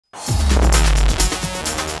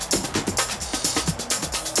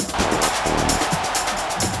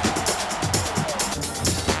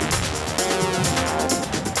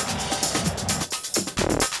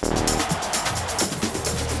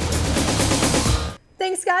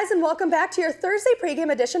guys, and welcome back to your Thursday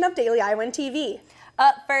pregame edition of Daily Iowan TV.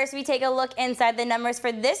 Up first, we take a look inside the numbers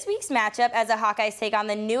for this week's matchup as the Hawkeyes take on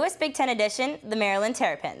the newest Big Ten edition, the Maryland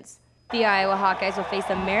Terrapins. The Iowa Hawkeyes will face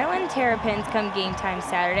the Maryland Terrapins come game time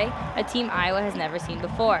Saturday, a team Iowa has never seen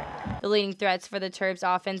before. The leading threats for the Terps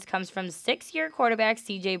offense comes from 6-year quarterback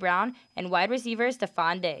C.J. Brown and wide receiver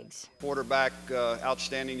Stephon Diggs. Quarterback,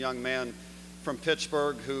 outstanding young man from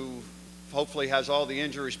Pittsburgh who hopefully has all the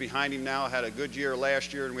injuries behind him now, had a good year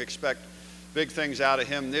last year, and we expect big things out of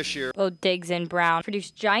him this year. Both Diggs and Brown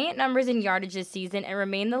produced giant numbers in yardage this season and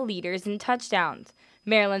remain the leaders in touchdowns.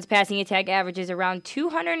 Maryland's passing attack averages around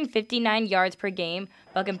 259 yards per game,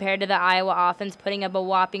 but compared to the Iowa offense putting up a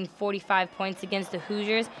whopping 45 points against the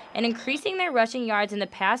Hoosiers and increasing their rushing yards in the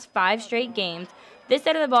past 5 straight games, this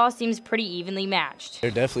side of the ball seems pretty evenly matched.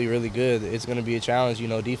 They're definitely really good. It's going to be a challenge,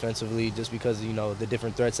 defensively, just because, the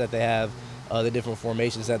different threats that they have, the different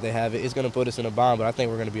formations that they have. It's going to put us in a bind, but I think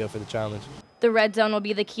we're going to be up for the challenge. The red zone will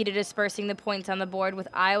be the key to dispersing the points on the board, with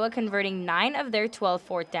Iowa converting 9 of their 12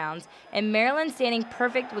 fourth downs, and Maryland standing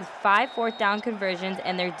perfect with 5 fourth down conversions,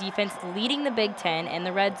 and their defense leading the Big Ten in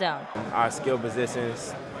the red zone. Our skill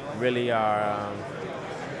positions really are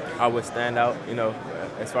what stand out,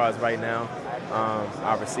 as far as right now.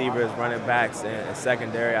 Our receivers, running backs, and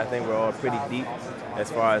secondary, I think we're all pretty deep as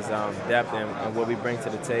far as depth and what we bring to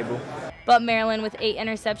the table. But Maryland, with 8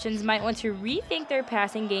 interceptions, might want to rethink their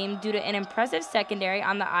passing game due to an impressive secondary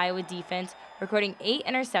on the Iowa defense, recording 8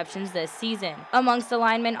 interceptions this season. Amongst the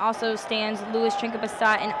linemen also stands Louis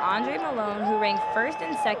Trinket-Bassat and Andre Malone, who rank 1st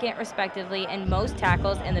and 2nd, respectively, in most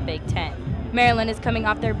tackles in the Big Ten. Maryland is coming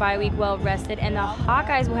off their bye week well rested, and the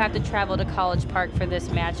Hawkeyes will have to travel to College Park for this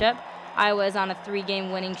matchup. Iowa is on a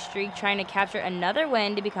 3-game winning streak, trying to capture another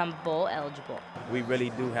win to become bowl eligible. We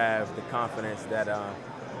really do have the confidence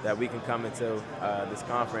that we can come into this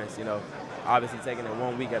conference, obviously taking it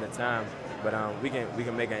 1 week at a time, but we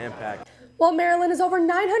can make an impact. While Maryland is over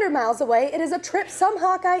 900 miles away, it is a trip some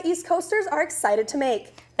Hawkeye East Coasters are excited to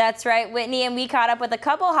make. That's right, Whitney, and we caught up with a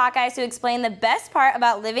couple Hawkeyes who explained the best part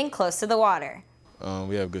about living close to the water.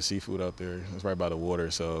 We have good seafood out there. It's right by the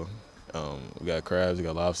water, so we got crabs, we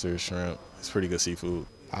got lobster, shrimp. It's pretty good seafood.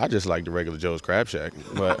 I just like the regular Joe's Crab Shack,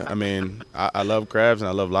 but I love crabs and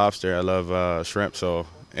I love lobster, I love shrimp, so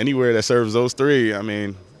anywhere that serves those 3,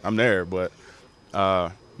 I'm there. But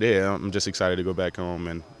yeah, I'm just excited to go back home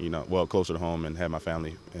and closer to home and have my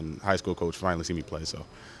family and high school coach finally see me play. So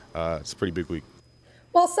it's a pretty big week.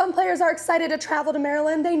 While some players are excited to travel to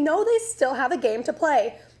Maryland, they know they still have a game to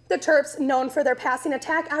play. The Terps, known for their passing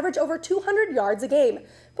attack, average over 200 yards a game.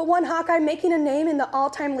 But one Hawkeye making a name in the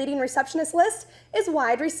all-time leading receptionist list is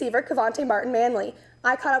wide receiver Cavante Martin-Manley.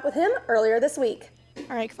 I caught up with him earlier this week.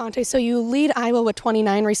 All right, Cavante, so you lead Iowa with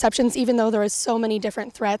 29 receptions, even though there is so many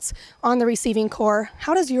different threats on the receiving core.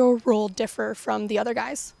 How does your role differ from the other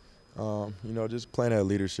guys? Just playing that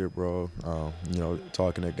leadership role,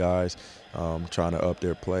 talking to guys, trying to up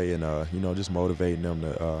their play and, just motivating them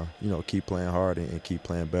to, keep playing hard and keep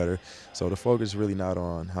playing better. So the focus is really not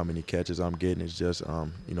on how many catches I'm getting. It's just,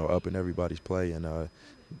 upping everybody's play and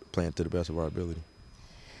playing to the best of our ability.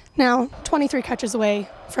 Now, 23 catches away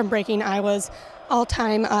from breaking Iowa's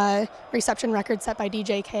all-time reception record set by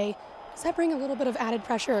DJK. Does that bring a little bit of added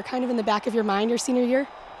pressure or kind of in the back of your mind your senior year?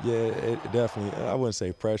 Yeah, it definitely. I wouldn't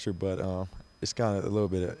say pressure, but it's kind of a little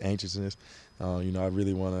bit of anxiousness. I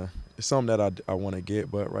really want to – it's something that I want to get,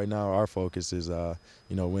 but right now our focus is,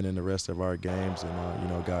 winning the rest of our games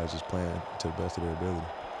and, guys just playing to the best of their ability.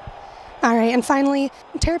 All right, and finally,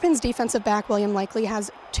 Terrapins defensive back William Likely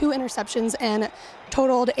has 2 interceptions and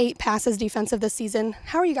totaled 8 passes defensive this season.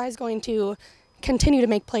 How are you guys going to continue to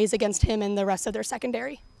make plays against him and the rest of their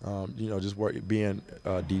secondary? Just being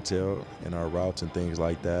detailed in our routes and things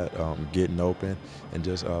like that, getting open and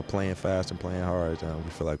just playing fast and playing hard. We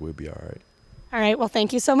feel like we'll be all right. All right, well,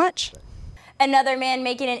 thank you so much. Another man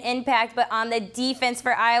making an impact, but on the defense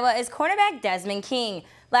for Iowa, is cornerback Desmond King.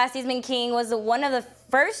 Last season, King was one of the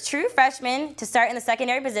first true freshmen to start in the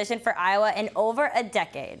secondary position for Iowa in over a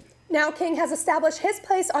decade. Now King has established his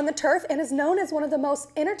place on the turf and is known as one of the most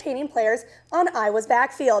entertaining players on Iowa's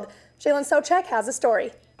backfield. Jalen Socek has a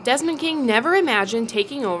story. Desmond King never imagined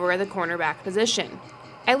taking over at the cornerback position,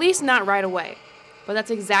 at least not right away. But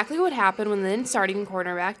that's exactly what happened when then starting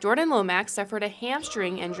cornerback Jordan Lomax suffered a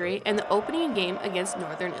hamstring injury in the opening game against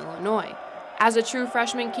Northern Illinois. As a true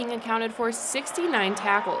freshman, King accounted for 69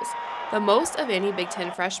 tackles, the most of any Big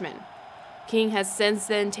Ten freshman. King has since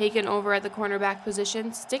then taken over at the cornerback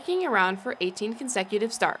position, sticking around for 18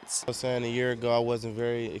 consecutive starts. I was saying a year ago I wasn't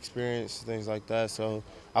very experienced, things like that, so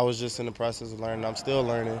I was just in the process of learning. I'm still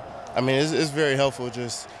learning. It's very helpful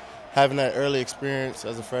just having that early experience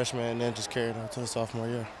as a freshman and then just carrying on to the sophomore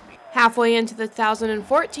year. Halfway into the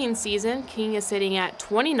 2014 season, King is sitting at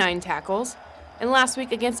 29 tackles. And last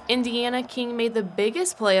week against Indiana, King made the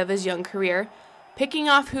biggest play of his young career, picking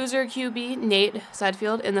off Hoosier QB Nate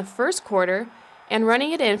Sudfeld in the first quarter and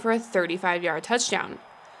running it in for a 35-yard touchdown.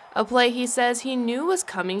 A play he says he knew was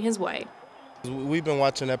coming his way. We've been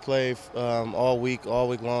watching that play all week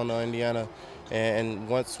long on Indiana, and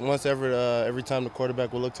every time the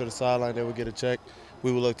quarterback would look to the sideline, they would get a check.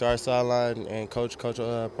 We would look to our sideline, and Coach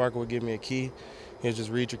Parker would give me a key. He would just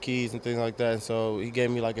read your keys and things like that. And so he gave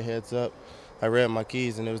me like a heads up. I read my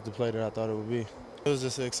keys, and it was the play that I thought it would be. It was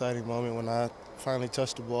just an exciting moment when I finally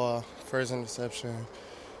touched the ball, first interception,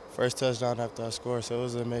 first touchdown after I scored. So it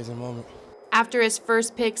was an amazing moment. After his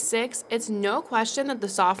first pick six, it's no question that the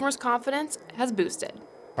sophomore's confidence has boosted.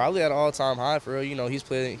 Probably at an all-time high for real. You know, he's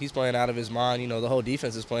playing out of his mind. You know, the whole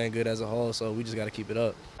defense is playing good as a whole, so we just got to keep it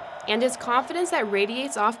up. And his confidence that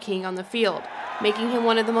radiates off King on the field, making him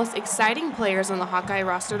one of the most exciting players on the Hawkeye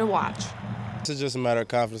roster to watch. It's just a matter of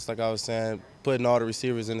confidence, like I was saying, putting all the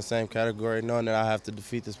receivers in the same category, knowing that I have to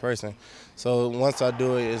defeat this person. So once I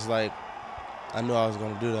do it, it's like I knew I was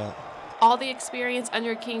going to do that. All the experience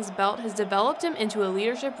under King's belt has developed him into a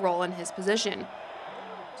leadership role in his position.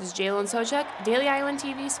 This is Jalyn Socek, Daily Iowan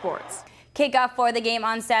TV Sports. Kickoff for the game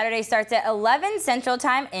on Saturday starts at 11 Central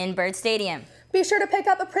Time in Byrd Stadium. Be sure to pick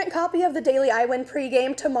up a print copy of the Daily Iowan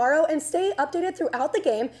pregame tomorrow and stay updated throughout the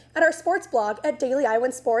game at our sports blog at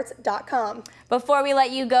dailyiowansports.com. Before we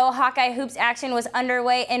let you go, Hawkeye Hoops action was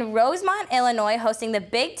underway in Rosemont, Illinois, hosting the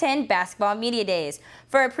Big Ten Basketball Media Days.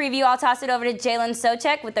 For a preview, I'll toss it over to Jalyn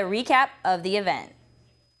Socek with a recap of the event.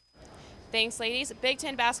 Thanks, ladies. Big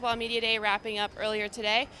Ten Basketball Media Day wrapping up earlier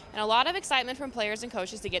today, and a lot of excitement from players and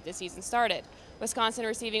coaches to get this season started. Wisconsin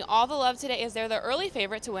receiving all the love today as they're the early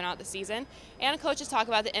favorite to win out the season, and coaches talk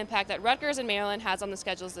about the impact that Rutgers and Maryland has on the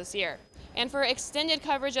schedules this year. And for extended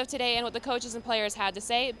coverage of today and what the coaches and players had to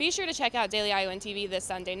say, be sure to check out Daily Iowan TV this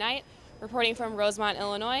Sunday night. Reporting from Rosemont,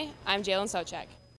 Illinois, I'm Jalyn Socek.